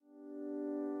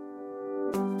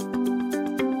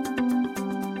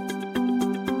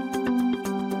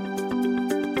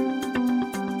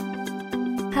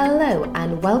Hello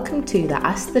and welcome to the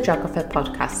Ask the Geographer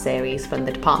podcast series from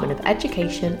the Department of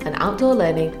Education and Outdoor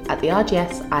Learning at the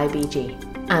RGS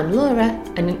IBG. I'm Laura,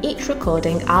 and in each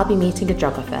recording I'll be meeting a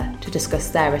geographer to discuss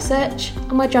their research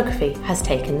and where geography has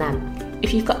taken them.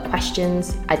 If you've got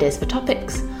questions, ideas for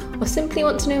topics, or simply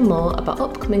want to know more about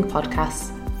upcoming podcasts,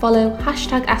 follow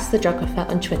 #AskTheGeographer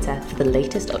on Twitter for the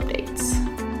latest updates.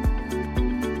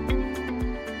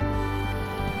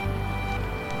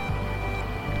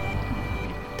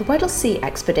 The Weddell Sea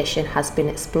expedition has been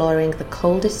exploring the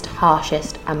coldest,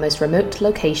 harshest and most remote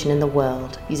location in the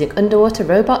world, using underwater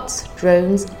robots,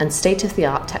 drones and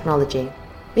state-of-the-art technology.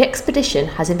 The expedition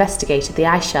has investigated the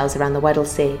ice shelves around the Weddell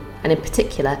Sea, and in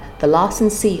particular the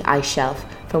Larsen C ice shelf,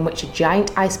 from which a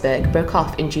giant iceberg broke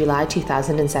off in July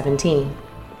 2017.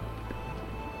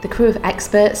 The crew of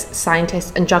experts,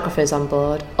 scientists and geographers on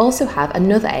board also have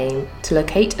another aim: to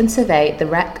locate and survey the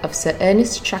wreck of Sir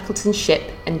Ernest Shackleton's ship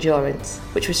Endurance,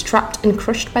 which was trapped and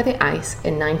crushed by the ice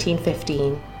in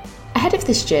 1915. Ahead of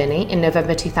this journey, in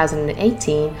November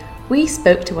 2018, we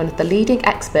spoke to one of the leading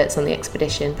experts on the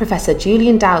expedition, Professor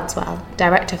Julian Dowdeswell,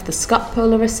 Director of the Scott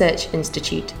Polar Research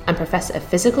Institute and Professor of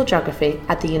Physical Geography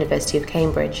at the University of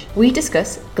Cambridge. We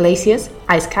discuss glaciers,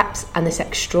 ice caps and this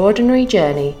extraordinary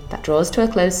journey that draws to a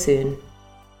close soon.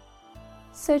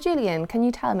 So Julian, can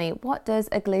you tell me, what does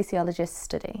a glaciologist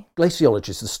study? Glaciology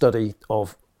is the study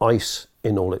of ice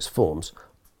in all its forms.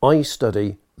 I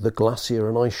study the glacier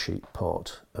and ice sheet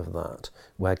part of that,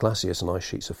 where glaciers and ice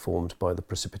sheets are formed by the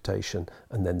precipitation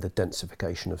and then the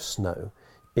densification of snow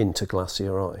into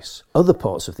glacier ice. Other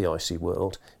parts of the icy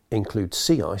world include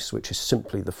sea ice, which is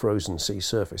simply the frozen sea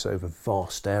surface over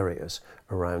vast areas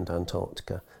around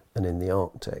Antarctica and in the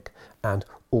Arctic, and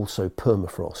also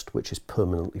permafrost, which is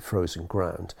permanently frozen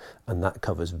ground, and that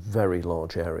covers very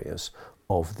large areas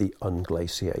of the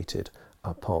unglaciated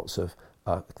parts of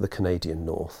the Canadian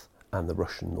North and the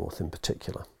Russian North in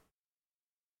particular.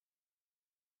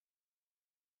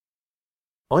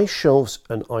 Ice shelves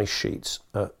and ice sheets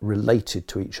are related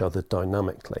to each other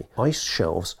dynamically. Ice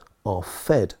shelves are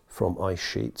fed from ice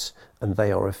sheets, and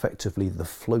they are effectively the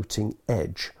floating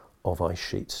edge of ice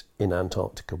sheets in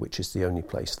Antarctica, which is the only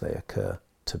place they occur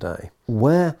today.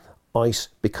 Where ice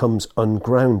becomes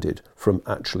ungrounded from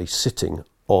actually sitting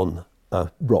on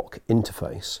a rock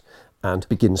interface and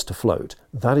begins to float,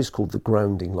 that is called the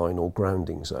grounding line or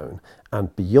grounding zone.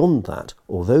 And beyond that,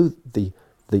 although the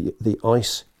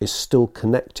ice is still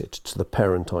connected to the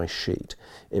parent ice sheet,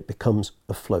 it becomes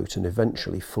afloat and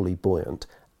eventually fully buoyant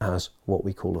as what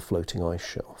we call a floating ice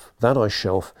shelf. That ice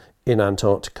shelf in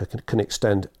Antarctica can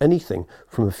extend anything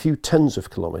from a few tens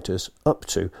of kilometres up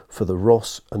to, for the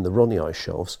Ross and the Ronnie ice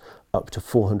shelves, up to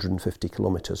 450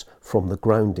 kilometres from the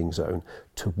grounding zone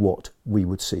to what we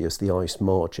would see as the ice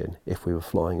margin if we were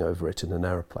flying over it in an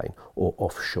aeroplane or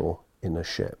offshore in a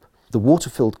ship. The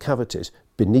water-filled cavities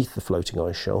beneath the floating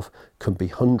ice shelf can be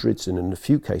hundreds and in a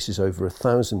few cases over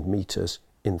 1,000 metres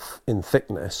in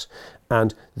thickness,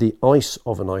 and the ice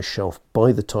of an ice shelf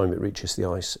by the time it reaches the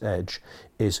ice edge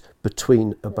is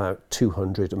between about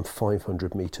 200 and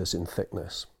 500 metres in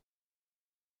thickness.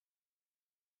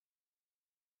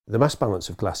 The mass balance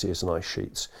of glaciers and ice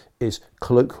sheets is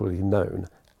colloquially known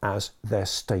as their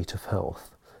state of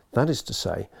health. That is to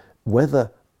say,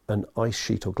 whether an ice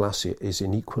sheet or glacier is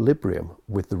in equilibrium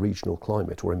with the regional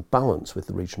climate or in balance with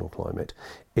the regional climate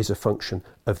is a function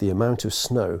of the amount of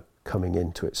snow coming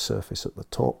into its surface at the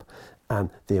top and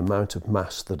the amount of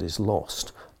mass that is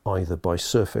lost either by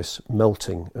surface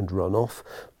melting and runoff,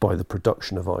 by the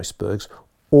production of icebergs,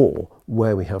 or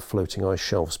where we have floating ice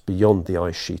shelves beyond the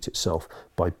ice sheet itself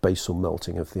by basal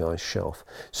melting of the ice shelf.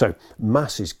 So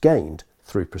mass is gained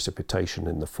through precipitation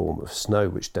in the form of snow,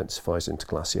 which densifies into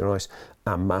glacier ice,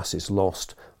 and mass is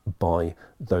lost by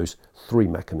those three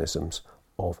mechanisms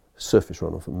of surface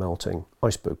runoff and melting,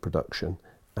 iceberg production,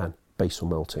 and basal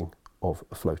melting of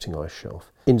a floating ice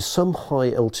shelf. In some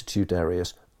high altitude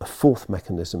areas, a fourth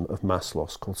mechanism of mass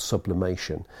loss called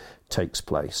sublimation takes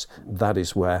place. That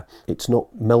is where it's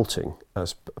not melting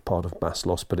as part of mass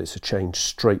loss, but it's a change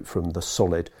straight from the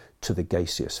solid to the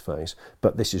gaseous phase.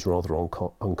 But this is rather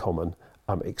uncommon,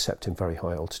 except in very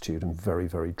high altitude and very,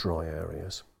 very dry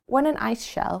areas. When an ice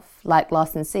shelf, like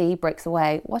Larsen C, breaks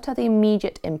away, what are the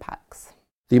immediate impacts?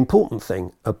 The important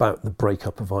thing about the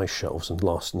breakup of ice shelves and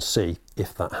Larsen C,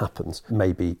 if that happens,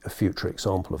 may be a future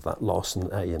example of that. Larsen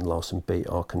A and Larsen B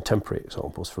are contemporary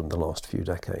examples from the last few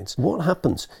decades. What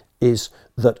happens is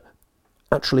that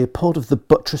actually a part of the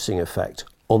buttressing effect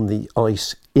on the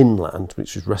ice inland,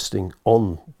 which is resting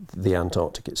on the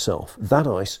Antarctic itself, that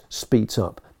ice speeds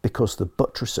up because the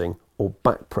buttressing or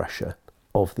back pressure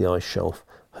of the ice shelf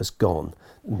has gone.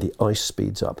 the ice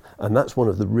speeds up. And that's one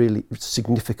of the really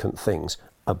significant things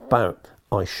about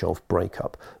ice shelf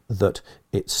breakup, that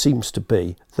it seems to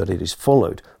be that it is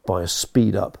followed by a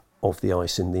speed up of the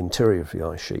ice in the interior of the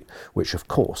ice sheet, which of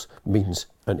course means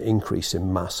an increase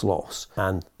in mass loss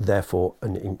and therefore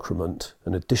an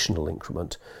additional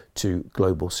increment to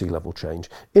global sea level change.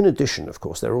 In addition, of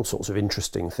course, there are all sorts of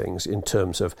interesting things in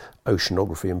terms of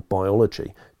oceanography and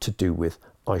biology to do with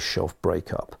ice shelf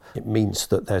breakup. It means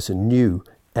that there's a new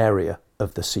area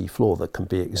of the sea floor that can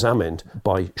be examined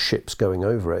by ships going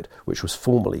over it, which was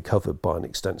formerly covered by an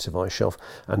extensive ice shelf,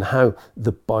 and how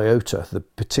the biota,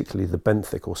 particularly the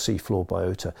benthic or seafloor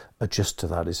biota, adjust to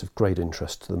that is of great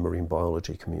interest to the marine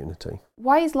biology community.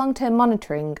 Why is long-term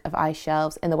monitoring of ice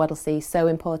shelves in the Weddell Sea so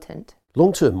important?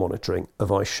 Long-term monitoring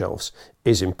of ice shelves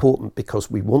is important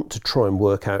because we want to try and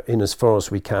work out, in as far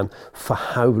as we can, for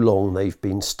how long they've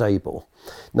been stable.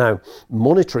 Now,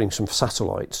 monitoring from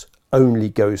satellites only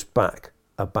goes back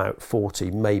about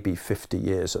 40, maybe 50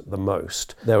 years at the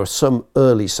most. There are some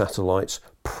early satellites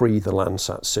pre the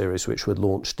Landsat series which were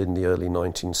launched in the early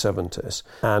 1970s,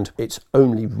 and it's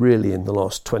only really in the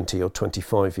last 20 or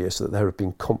 25 years that there have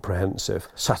been comprehensive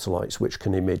satellites which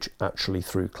can image actually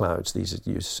through clouds. These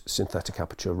use synthetic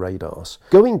aperture radars.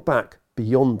 Going back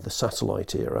beyond the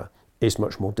satellite era is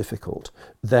much more difficult.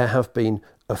 There have been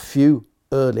a few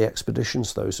early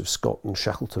expeditions, those of Scott and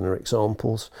Shackleton are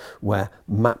examples, where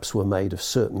maps were made of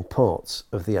certain parts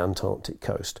of the Antarctic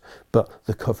coast, but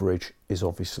the coverage is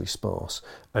obviously sparse.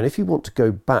 And if you want to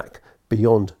go back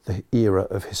beyond the era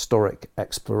of historic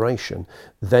exploration,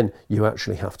 then you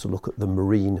actually have to look at the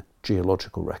marine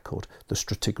geological record, the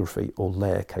stratigraphy or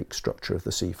layer cake structure of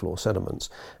the seafloor sediments.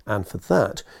 And for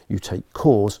that, you take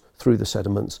cores through the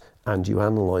sediments and you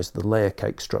analyse the layer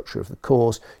cake structure of the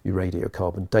cores, you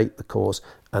radiocarbon date the cores,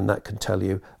 and that can tell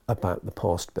you about the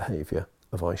past behaviour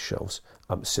of ice shelves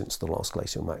since the last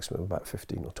glacial maximum about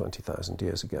 15 or 20,000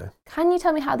 years ago. Can you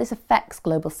tell me how this affects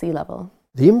global sea level?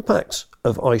 The impacts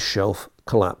of ice shelf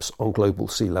collapse on global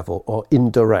sea level are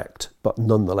indirect but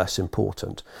nonetheless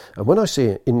important. And when I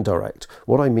say indirect,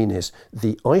 what I mean is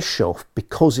the ice shelf,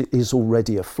 because it is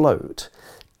already afloat,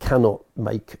 cannot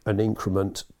make an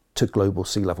increment to global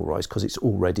sea level rise because it's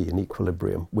already in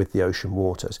equilibrium with the ocean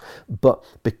waters. But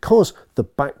because the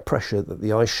back pressure that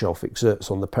the ice shelf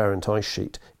exerts on the parent ice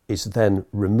sheet is then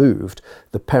removed,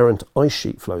 the parent ice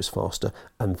sheet flows faster,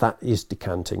 and that is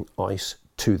decanting ice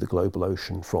to the global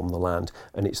ocean from the land.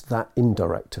 And it's that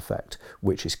indirect effect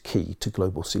which is key to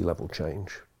global sea level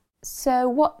change. So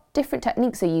what different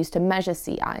techniques are used to measure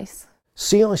sea ice?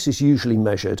 Sea ice is usually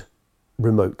measured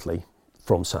remotely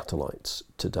from satellites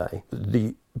today.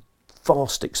 The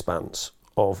vast expanse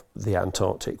of the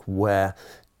Antarctic, where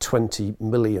 20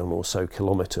 million or so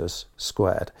kilometres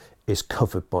squared is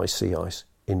covered by sea ice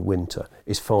in winter,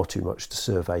 is far too much to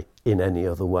survey in any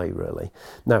other way, really.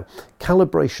 Now,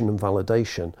 calibration and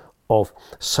validation of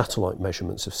satellite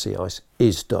measurements of sea ice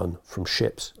is done from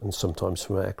ships and sometimes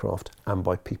from aircraft and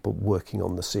by people working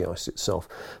on the sea ice itself.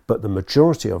 But the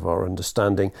majority of our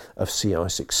understanding of sea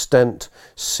ice extent,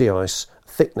 sea ice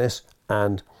thickness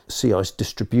and sea ice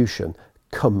distribution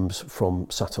comes from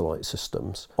satellite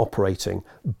systems operating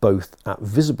both at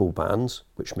visible bands,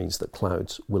 which means that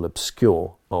clouds will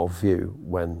obscure our view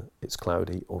when it's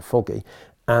cloudy or foggy,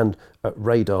 and at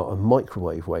radar and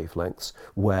microwave wavelengths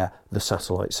where the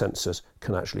satellite sensors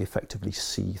can actually effectively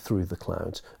see through the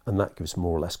clouds, and that gives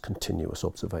more or less continuous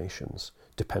observations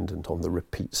dependent on the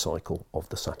repeat cycle of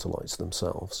the satellites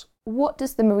themselves. What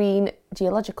does the marine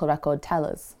geological record tell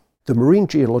us? The marine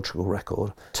geological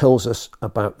record tells us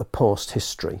about the past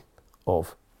history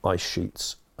of ice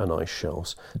sheets and ice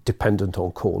shelves. Dependent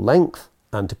on core length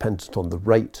and dependent on the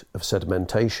rate of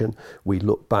sedimentation, we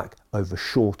look back over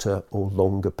shorter or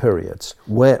longer periods.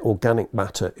 Where organic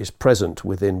matter is present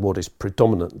within what is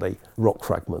predominantly rock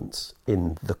fragments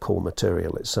in the core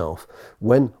material itself,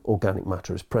 when organic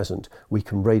matter is present, we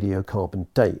can radiocarbon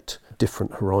date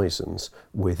different horizons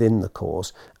within the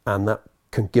cores, and that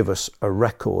can give us a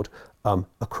record, a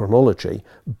chronology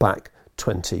back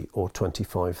 20 or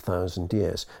 25,000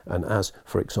 years. And as,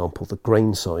 for example, the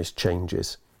grain size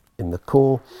changes in the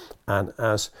core, and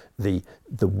as the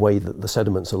way that the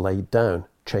sediments are laid down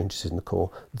changes in the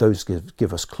core, those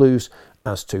give us clues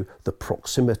as to the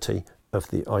proximity of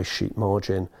the ice sheet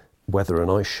margin, whether an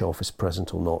ice shelf is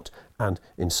present or not, and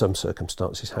in some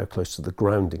circumstances how close to the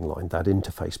grounding line, that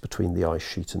interface between the ice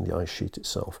sheet and the ice sheet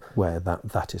itself, where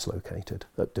that is located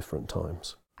at different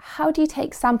times. How do you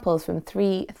take samples from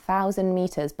 3,000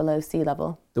 metres below sea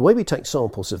level? The way we take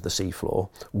samples of the seafloor,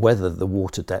 whether the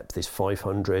water depth is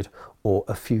 500 or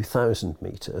a few thousand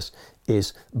metres,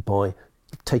 is by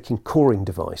taking coring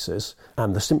devices,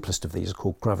 and the simplest of these are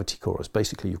called gravity corers.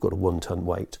 Basically, you've got a 1 ton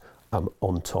weight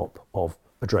on top of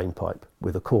a drain pipe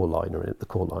with a core liner in it. The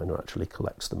core liner actually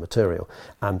collects the material,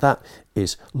 and that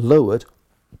is lowered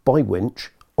by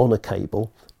winch on a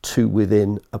cable to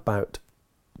within about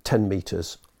 10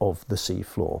 metres of the sea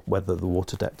floor, whether the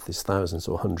water depth is thousands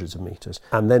or hundreds of metres.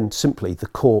 And then simply the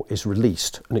core is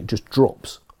released and it just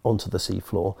drops onto the sea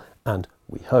floor, and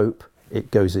we hope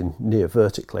it goes in near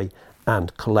vertically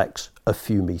and collects a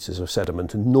few metres of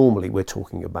sediment. And normally we're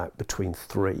talking about between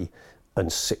 3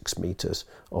 and 6 metres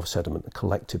of sediment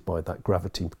collected by that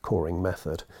gravity coring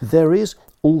method. There is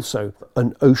also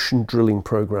an ocean drilling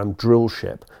programme drill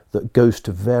ship that goes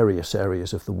to various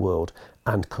areas of the world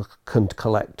and can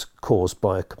collect cores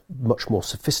by a much more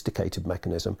sophisticated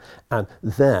mechanism, and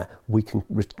there we can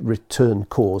return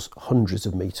cores hundreds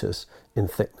of metres in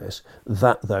thickness.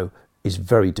 That, though, is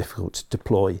very difficult to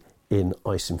deploy in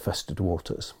ice-infested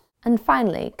waters. And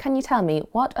finally, can you tell me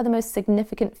what are the most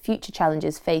significant future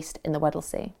challenges faced in the Weddell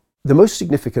Sea? The most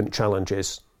significant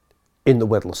challenges in the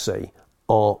Weddell Sea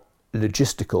are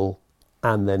logistical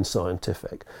and then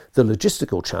scientific. The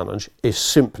logistical challenge is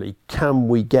simply, can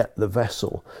we get the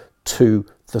vessel to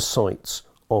the sites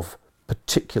of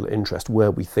particular interest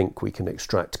where we think we can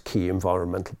extract key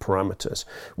environmental parameters,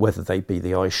 whether they be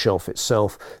the ice shelf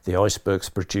itself, the icebergs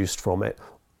produced from it,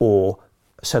 or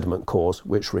sediment cores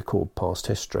which record past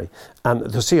history. And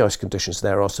the sea ice conditions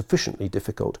there are sufficiently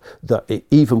difficult that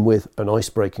even with an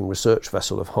ice-breaking research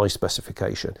vessel of high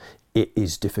specification, it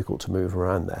is difficult to move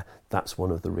around there. That's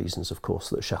one of the reasons, of course,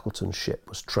 that Shackleton's ship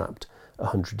was trapped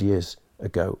 100 years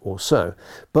ago or so.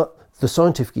 But the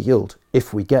scientific yield,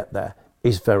 if we get there,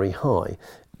 is very high,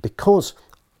 because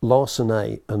Larsen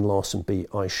A and Larsen B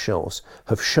ice shelves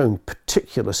have shown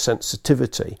particular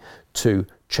sensitivity to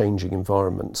changing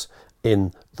environments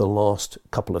in the last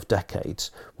couple of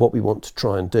decades. What we want to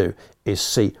try and do is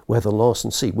see whether Larsen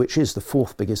C, which is the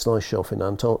 4th biggest ice shelf in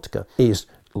Antarctica, is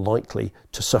likely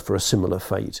to suffer a similar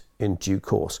fate in due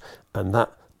course. And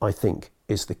that, I think,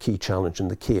 is the key challenge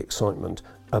and the key excitement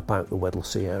about the Weddell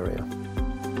Sea area.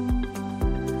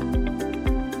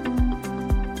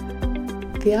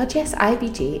 The RGS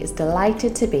IBG is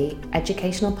delighted to be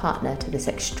educational partner to this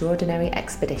extraordinary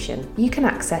expedition. You can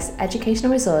access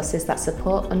educational resources that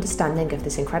support understanding of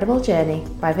this incredible journey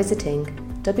by visiting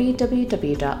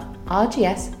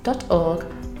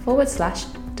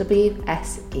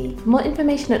www.rgs.org/WSE. For more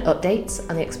information and updates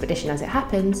on the expedition as it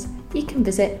happens, you can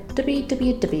visit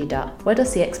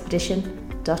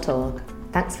www.weddellseaexpedition.org.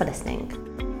 Thanks for listening.